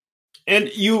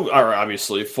 And you are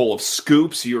obviously full of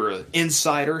scoops. You're an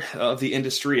insider of the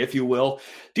industry, if you will.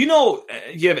 Do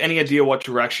you have any idea what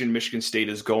direction Michigan State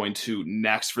is going to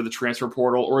next for the transfer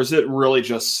portal, or is it really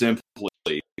just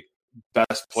simply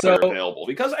best player available?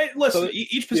 Because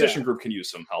each position group can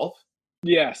use some help.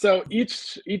 Yeah, so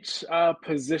each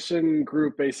position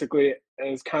group basically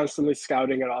is constantly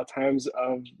scouting at all times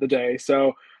of the day.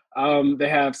 So they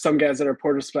have some guys that are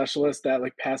portal specialists that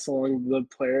pass along the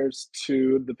players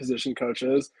to the position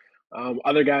coaches.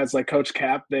 Other guys like Coach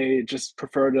Cap, they just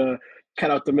prefer to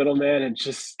cut out the middleman and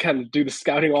just kind of do the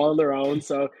scouting all on their own.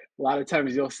 So a lot of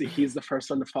times you'll see he's the first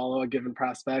one to follow a given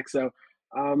prospect. So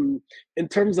in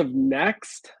terms of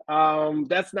next,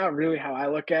 that's not really how I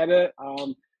look at it.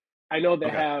 I know they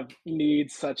have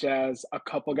needs such as a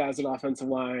couple guys in offensive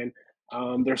line.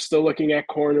 They're still looking at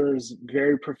corners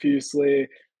very profusely.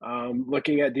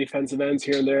 looking at defensive ends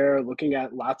here and there, looking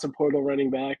at lots of portal running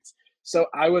backs. So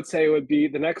I would say it would be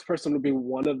the next person would be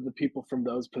one of the people from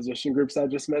those position groups I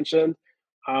just mentioned.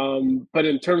 But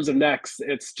in terms of next,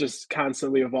 it's just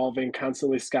constantly evolving,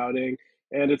 constantly scouting,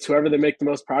 and it's whoever they make the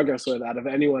most progress with out of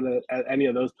anyone at any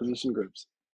of those position groups.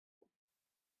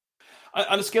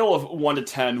 On a scale of 1 to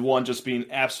 10, 1 just being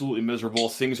absolutely miserable,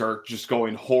 things are just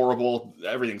going horrible,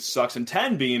 everything sucks, and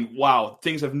 10 being, wow,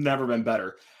 things have never been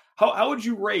better. How would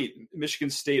you rate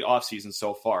Michigan State offseason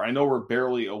so far? I know we're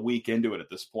barely a week into it at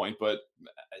this point, but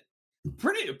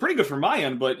pretty good from my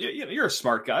end. But you're a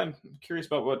smart guy. I'm curious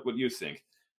about what you think.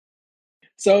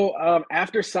 So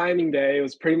after signing day, it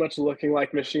was pretty much looking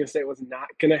like Michigan State was not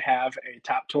going to have a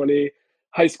top 20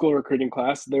 high school recruiting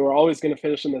class. They were always going to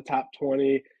finish in the top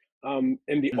 20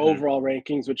 in the overall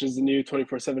rankings, which is the new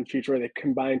 24/7 feature where they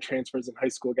combine transfers and high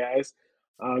school guys.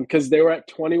 Because they were at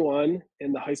 21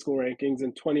 in the high school rankings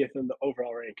and 20th in the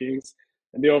overall rankings.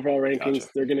 And the overall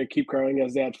rankings, They're going to keep growing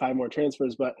as they add 5 more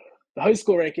transfers. But the high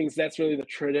school rankings, that's really the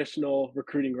traditional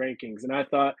recruiting rankings. And I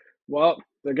thought, well,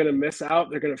 they're going to miss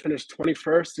out. They're going to finish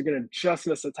 21st. They're going to just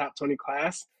miss the top 20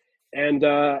 class. And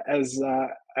as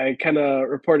I kind of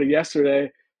reported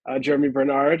yesterday, Jeremy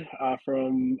Bernard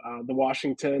from the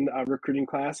Washington recruiting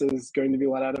class is going to be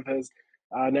let out of his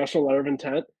national letter of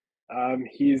intent.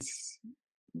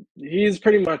 He's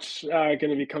pretty much going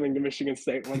to be coming to Michigan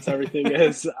State once everything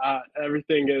is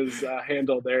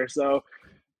handled there. So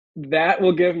that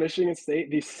will give Michigan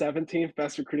State the 17th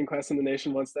best recruiting class in the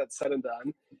nation once that's said and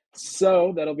done.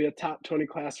 So that'll be a top 20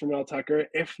 class for Mel Tucker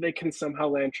if they can somehow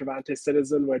land Travante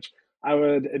Citizen, which I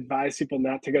would advise people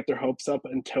not to get their hopes up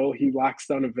until he locks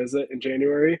down a visit in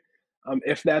January.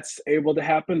 If that's able to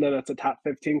happen, then that's a top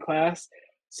 15 class.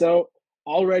 So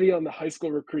already on the high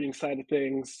school recruiting side of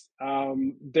things,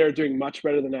 they're doing much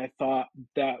better than I thought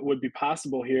that would be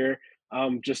possible here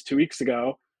just 2 weeks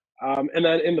ago. And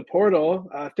then in the portal,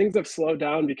 things have slowed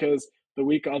down because the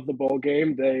week of the bowl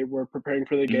game, they were preparing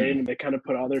for the game and they kind of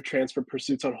put all their transfer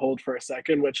pursuits on hold for a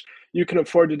second, which you can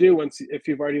afford to do if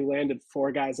you've already landed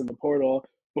 4 guys in the portal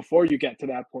before you get to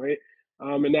that point.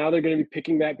 And now they're going to be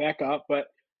picking that back up. But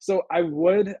so I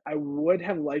would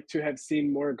have liked to have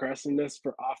seen more aggressiveness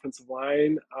for offensive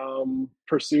line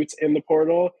pursuits in the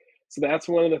portal. So that's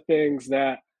one of the things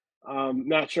that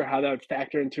not sure how that would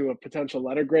factor into a potential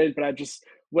letter grade, but I just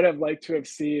would have liked to have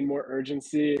seen more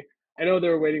urgency. I know they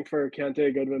were waiting for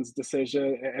Keontae Goodwin's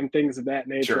decision and things of that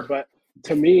nature, but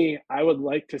to me, I would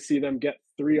like to see them get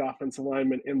 3 offensive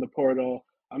linemen in the portal,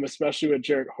 especially with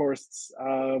Jarrett Horst's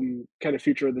kind of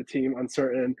future of the team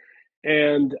uncertain.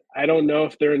 And I don't know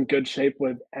if they're in good shape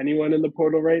with anyone in the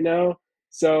portal right now.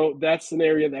 So that's an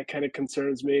area that kind of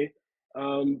concerns me.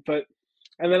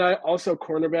 And then I also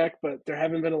cornerback, but there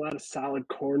haven't been a lot of solid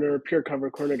pure cover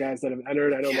corner guys that have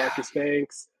entered. I know Marcus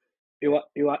Banks,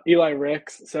 Eli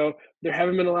Ricks. So there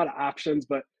haven't been a lot of options,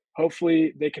 but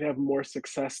hopefully they can have more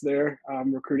success there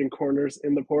recruiting corners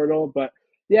in the portal. But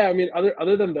yeah, I mean,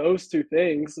 other than those 2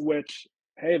 things, which,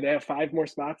 hey, they have 5 more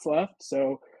spots left.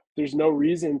 So there's no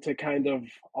reason to kind of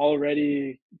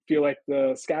already feel like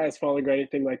the sky is falling or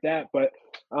anything like that. But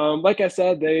like I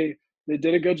said, they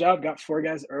did a good job, got 4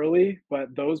 guys early,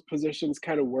 but those positions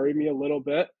kind of worry me a little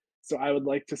bit. So I would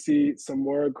like to see some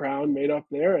more ground made up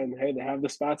there, and hey, they have the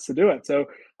spots to do it. So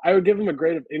I would give them a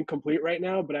grade of incomplete right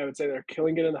now, but I would say they're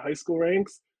killing it in the high school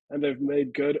ranks, and they've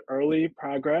made good early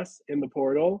progress in the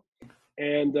portal.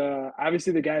 And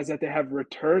obviously the guys that they have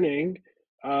returning,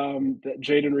 that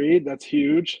Jaden Reed, that's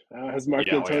huge. As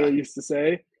Mark Antonio used to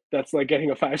say, that's like getting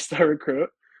a 5-star recruit.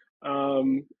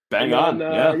 Bang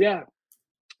on.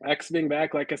 X being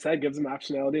back, like I said, gives them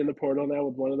optionality in the portal now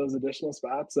with one of those additional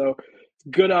spots. So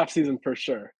good offseason for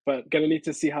sure, but going to need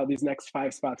to see how these next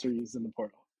 5 spots are used in the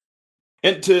portal.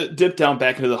 And to dip down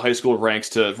back into the high school ranks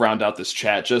to round out this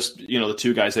chat, just, the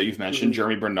 2 guys that you've mentioned,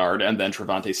 Jeremy Bernard and then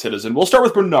Travante Citizen. We'll start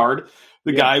with Bernard,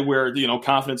 the guy where,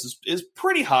 confidence is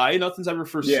pretty high. Nothing's ever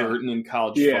for certain in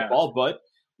college football, but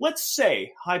let's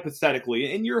say,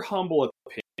 hypothetically, in your humble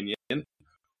opinion,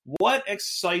 what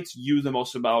excites you the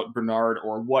most about Bernard,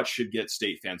 or what should get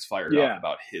State fans fired up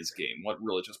about his game? What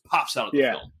really just pops out of the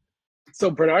film? So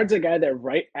Bernard's a guy that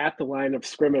right at the line of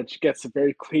scrimmage gets a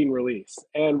very clean release.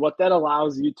 And what that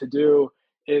allows you to do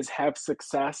is have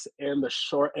success in the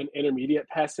short and intermediate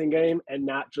passing game and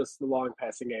not just the long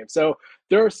passing game. So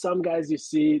there are some guys you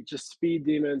see, just speed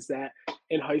demons, that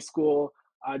in high school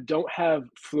don't have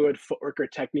fluid footwork or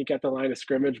technique at the line of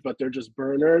scrimmage, but they're just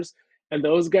burners. And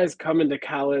those guys come into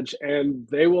college and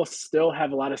they will still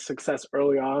have a lot of success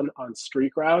early on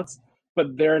streak routes,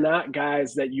 but they're not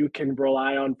guys that you can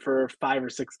rely on for 5 or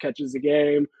 6 catches a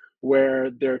game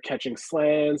where they're catching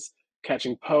slants,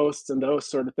 catching posts, and those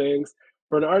sort of things.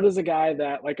 Bernard is a guy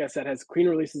that, like I said, has clean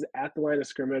releases at the line of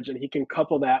scrimmage, and he can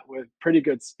couple that with pretty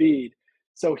good speed.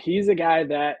 So he's a guy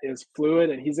that is fluid,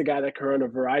 and he's a guy that can run a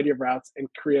variety of routes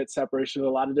and create separation in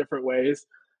a lot of different ways.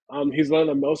 He's one of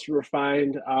the most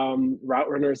refined route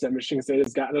runners that Michigan State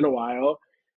has gotten in a while.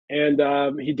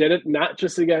 And he did it not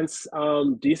just against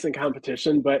decent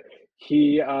competition, but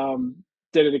he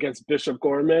did it against Bishop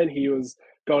Gorman. He was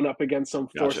going up against some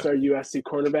four-star USC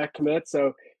cornerback commit.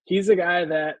 So he's a guy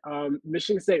that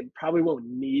Michigan State probably won't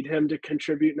need him to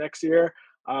contribute next year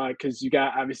because you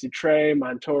got obviously Trey,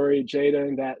 Montori,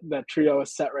 Jaden. That trio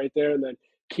is set right there. And then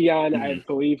Keon, I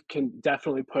believe, can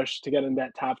definitely push to get in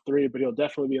that top 3, but he'll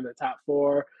definitely be in the top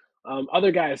 4.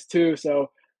 Other guys too.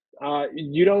 So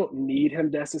you don't need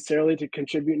him necessarily to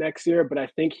contribute next year, but I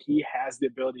think he has the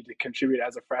ability to contribute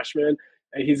as a freshman.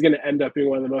 And he's going to end up being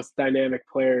one of the most dynamic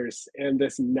players in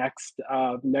this next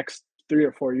 3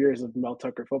 or 4 years of Mel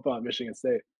Tucker football at Michigan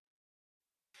State.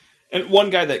 And one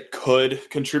guy that could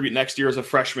contribute next year as a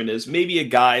freshman is maybe a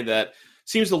guy that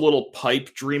seems a little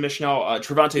pipe dreamish now.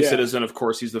 Trevante Citizen, of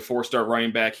course, he's the 4-star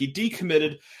running back. He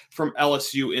decommitted from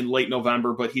LSU in late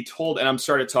November, but he told, and I'm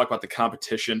starting to talk about the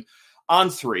competition,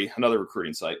 On3, another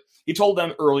recruiting site. He told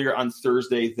them earlier on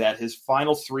Thursday that his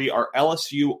final 3 are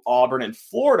LSU, Auburn, and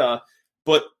Florida,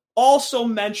 but also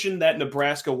mentioned that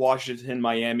Nebraska, Washington,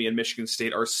 Miami, and Michigan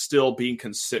State are still being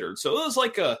considered. So it was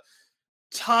like a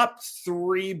top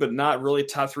 3, but not really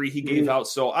top 3 he gave out.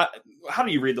 So how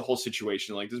do you read the whole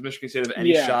situation? Like, does Michigan State have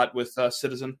any shot with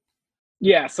Citizen?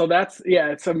 Yeah, so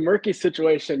it's a murky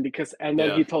situation because, and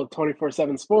then he told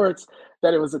 24/7 Sports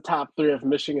that it was the top 3 of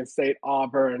Michigan State,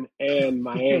 Auburn, and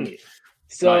Miami.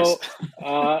 So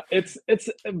it's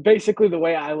basically the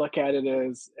way I look at it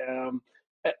is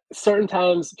at certain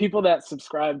times people that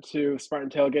subscribe to Spartan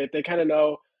Tailgate, they kind of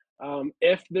know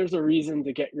if there's a reason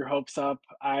to get your hopes up,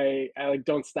 I like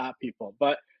don't stop people.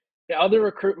 But the other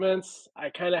recruitments, I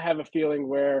kind of have a feeling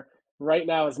where right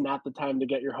now is not the time to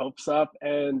get your hopes up.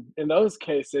 And in those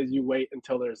cases, you wait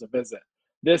until there's a visit.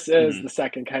 This is the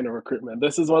second kind of recruitment.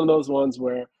 This is one of those ones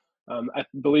where I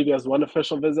believe he has one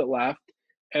official visit left,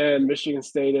 and Michigan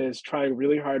State is trying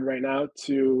really hard right now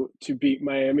to beat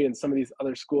Miami and some of these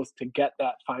other schools to get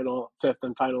that fifth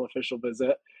and final official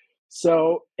visit.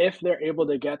 So if they're able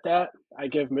to get that, I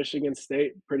give Michigan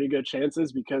State pretty good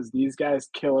chances because these guys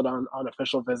kill it on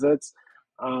official visits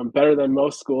better than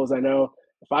most schools. I know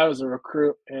if I was a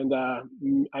recruit and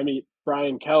I meet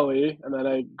Brian Kelly and then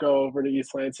I go over to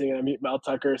East Lansing and I meet Mel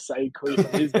Tucker, Saeed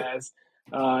Khalif, and these guys,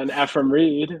 and Ephraim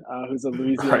Reed, who's a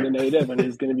Louisiana native and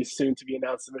is going to be soon to be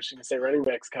announced the Michigan State running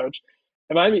backs coach.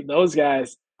 If I meet those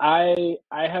guys, I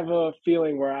have a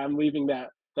feeling where I'm leaving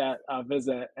that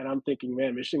visit and I'm thinking,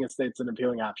 man, Michigan State's an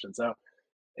appealing option. So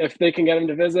if they can get him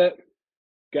to visit,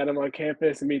 get him on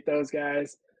campus and meet those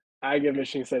guys, I give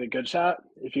Michigan State a good shot.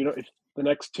 If the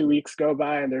next 2 weeks go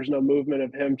by and there's no movement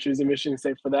of him choosing Michigan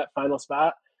State for that final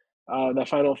spot, that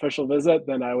final official visit,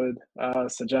 then I would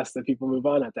suggest that people move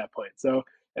on at that point. So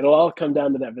it'll all come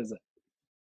down to that visit.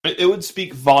 It would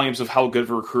speak volumes of how good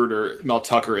of a recruiter Mel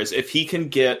Tucker is if he can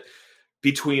get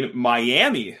between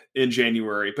Miami in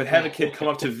January, but have a kid come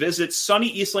up to visit sunny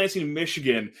East Lansing,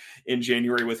 Michigan in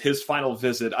January with his final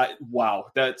visit. Wow,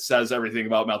 that says everything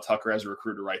about Mel Tucker as a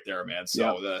recruiter right there, man.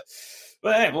 So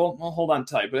but hey, we'll hold on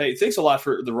tight. But hey, thanks a lot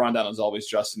for the rundown as always,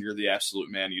 Justin. You're the absolute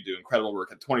man. You do incredible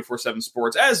work at 24/7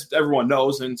 Sports, as everyone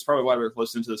knows, and it's probably why we're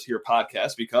listening to this here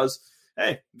podcast because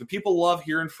hey, the people love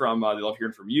hearing from they love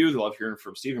hearing from you. They love hearing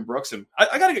from Stephen Brooks, and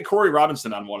I got to get Corey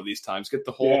Robinson on one of these times. Get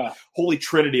the whole holy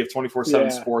trinity of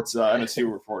 24/7 Sports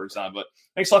MSU reporters on. But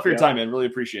thanks a lot for your time, man. Really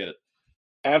appreciate it.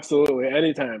 Absolutely,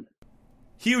 anytime.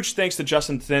 Huge thanks to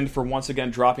Justin Thind for once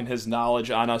again dropping his knowledge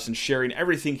on us and sharing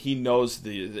everything he knows,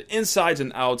 the insides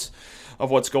and outs of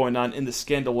what's going on in the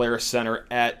Scandalera Center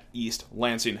at East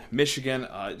Lansing, Michigan.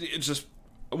 It's just,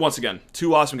 once again,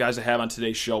 2 awesome guys to have on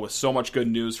today's show with so much good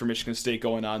news for Michigan State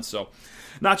going on. So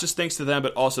not just thanks to them,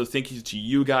 but also thank you to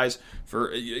you guys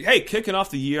for, kicking off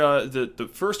the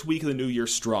first week of the new year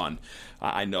strong.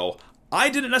 I know I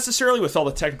didn't necessarily with all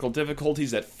the technical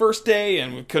difficulties that first day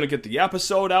and we couldn't get the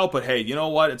episode out, but hey, you know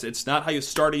what? It's not how you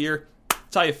start a year.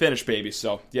 It's how you finish, baby.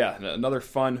 So, yeah, another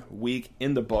fun week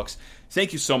in the books.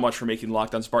 Thank you so much for making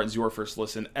Locked On Spartans your first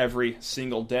listen every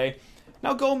single day.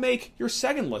 Now go make your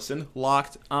second listen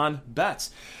Locked On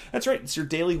Bets. That's right, it's your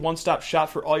daily one-stop shop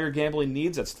for all your gambling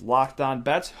needs. That's Locked On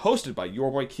Bets, hosted by your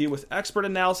boy Q with expert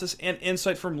analysis and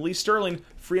insight from Lee Sterling,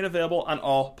 free and available on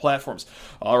all platforms.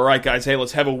 All right, guys, hey,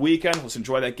 let's have a weekend. Let's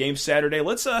enjoy that game Saturday.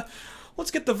 Let's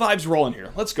get the vibes rolling here.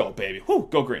 Let's go, baby. Woo,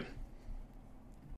 go green.